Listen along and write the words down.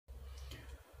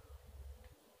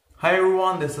Hi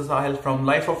everyone, this is Ahil from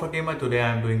Life of a Gamer. Today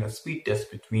I am doing a speed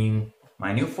test between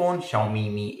my new phone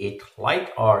Xiaomi Mi 8 Lite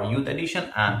or Youth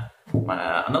Edition and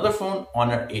another phone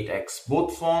Honor 8X.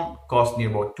 Both phones cost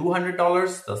near about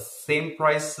 $200, the same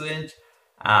price range,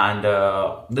 and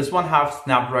this one have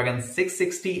Snapdragon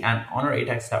 660 and Honor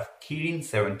 8X have Kirin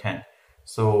 710.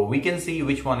 So we can see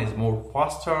which one is more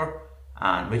faster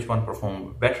and which one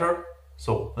perform better.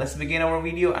 So let's begin our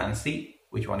video and see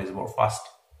which one is more fast.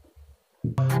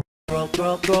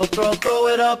 Throw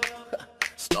it up.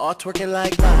 Start twerking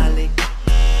like Miley.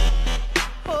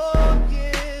 Oh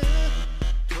yeah,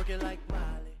 twerking like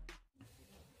Miley.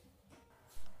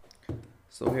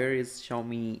 So here is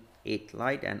Xiaomi 8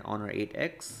 Lite and Honor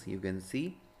 8X, you can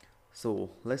see. So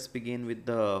let's begin with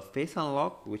the face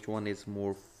unlock, which one is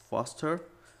more faster.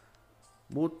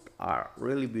 Both are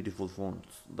really beautiful phones,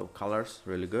 the colors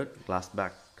really good, glass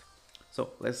back. So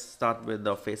let's start with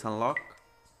the face unlock.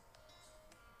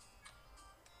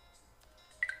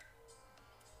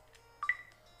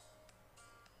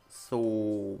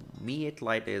 So Mi 8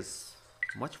 Lite is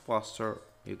much faster,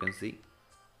 you can see.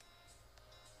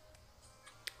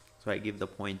 So I give the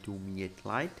point to Mi 8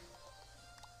 Lite.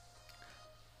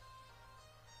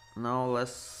 Now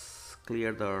let's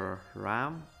clear the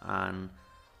RAM and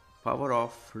power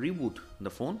off, reboot the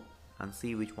phone and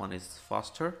see which one is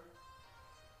faster.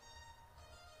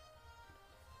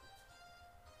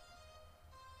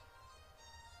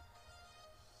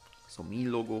 So Mi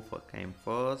logo came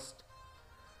first.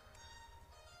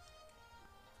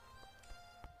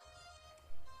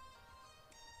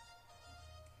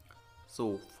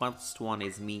 So first one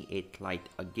is Mi 8 Lite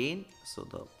again, so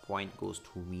the point goes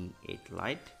to Mi 8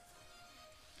 Lite.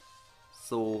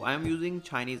 So I am using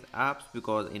Chinese apps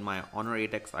because in my Honor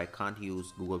 8X I can't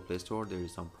use Google Play Store, there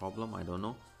is some problem, I don't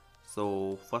know.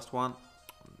 So first one,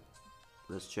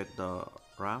 let's check the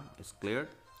RAM is cleared.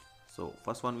 So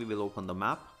first one we will open the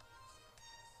map.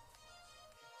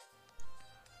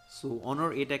 So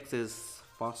Honor 8X is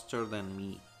faster than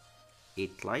Mi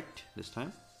 8 Lite this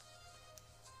time.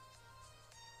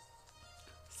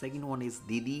 Second one is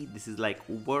Didi. This is like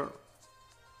Uber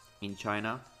in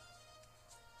China.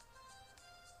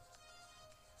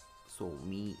 So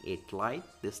Mi 8 Lite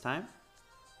this time.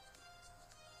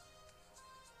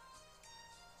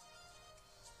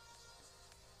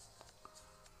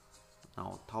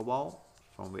 Now Taobao,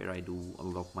 from where I do a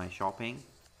lot of my shopping.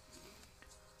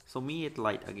 So Mi 8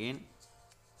 Lite again.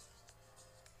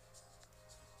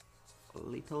 A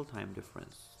little time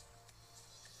difference.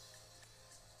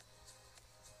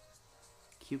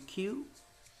 QQ,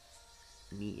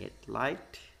 Mi 8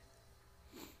 Lite,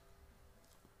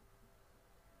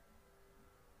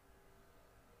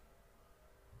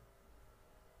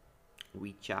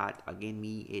 WeChat again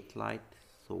Mi 8 Lite.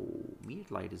 So Mi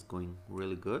 8 Lite is going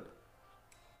really good.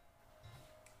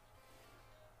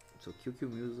 So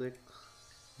QQ Music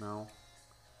now.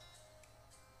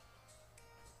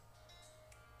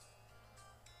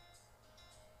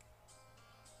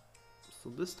 So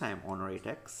this time Honor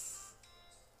 8X.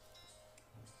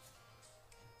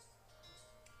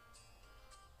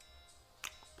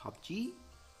 PUBG.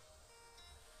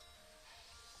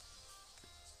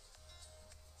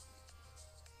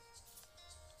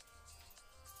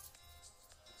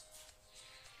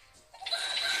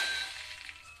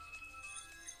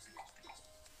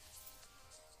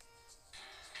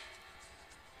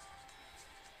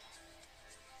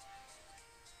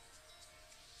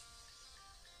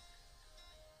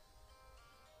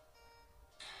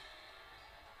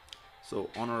 So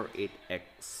Honor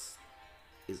 8X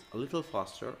is a little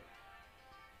faster.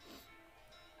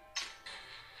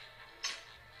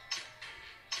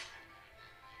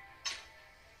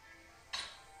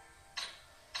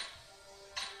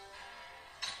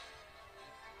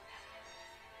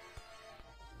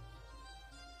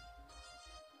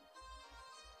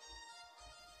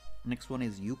 Next one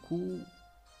is Youku.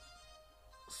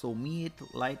 So Mi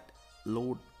 8 Lite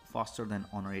load faster than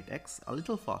Honor 8X, a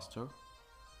little faster.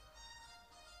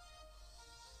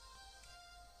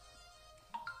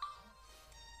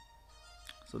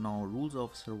 So now rules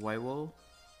of survival.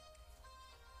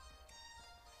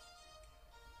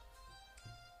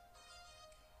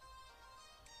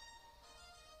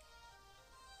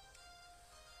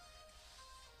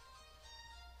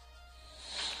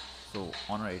 So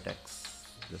Honor 8X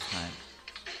this time.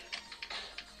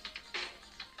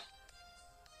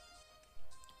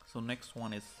 So next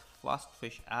one is Fast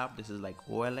Fish app. This is like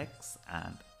OLX,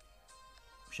 and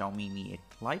Xiaomi Mi 8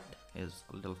 Lite is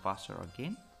a little faster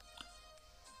again.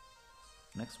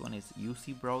 Next one is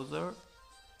UC browser.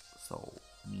 So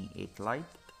Mi 8 Lite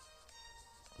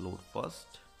load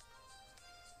first.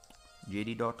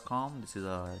 JD.com. This is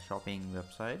a shopping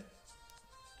website.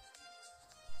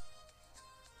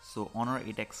 So Honor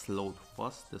 8X load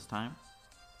first this time.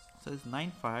 So it's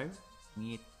 9.5.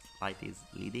 Mi 8 Lite is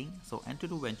leading. So enter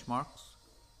to benchmarks.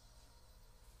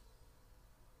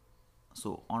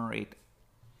 So Honor 8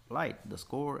 Lite, the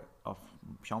score of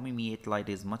Xiaomi Mi 8 Lite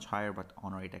is much higher, but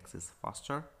Honor 8X is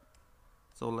faster.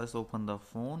 So let's open the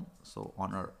phone. So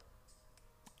Honor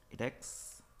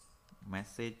 8X,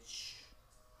 message.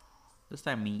 This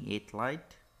time Mi 8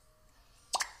 Lite.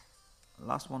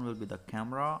 Last one will be the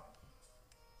camera.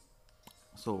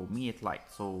 So Mi 8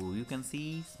 Lite. So you can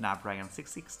see Snapdragon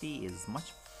 660 is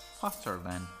much faster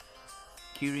than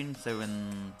Kirin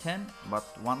 710. But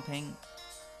one thing,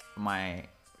 my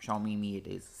Xiaomi Mi 8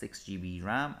 is 6GB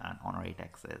RAM and Honor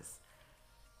 8X is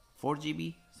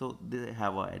 4GB. So they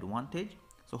have an advantage.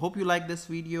 So hope you like this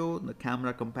video. The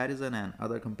camera comparison and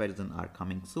other comparison are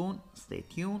coming soon. Stay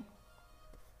tuned.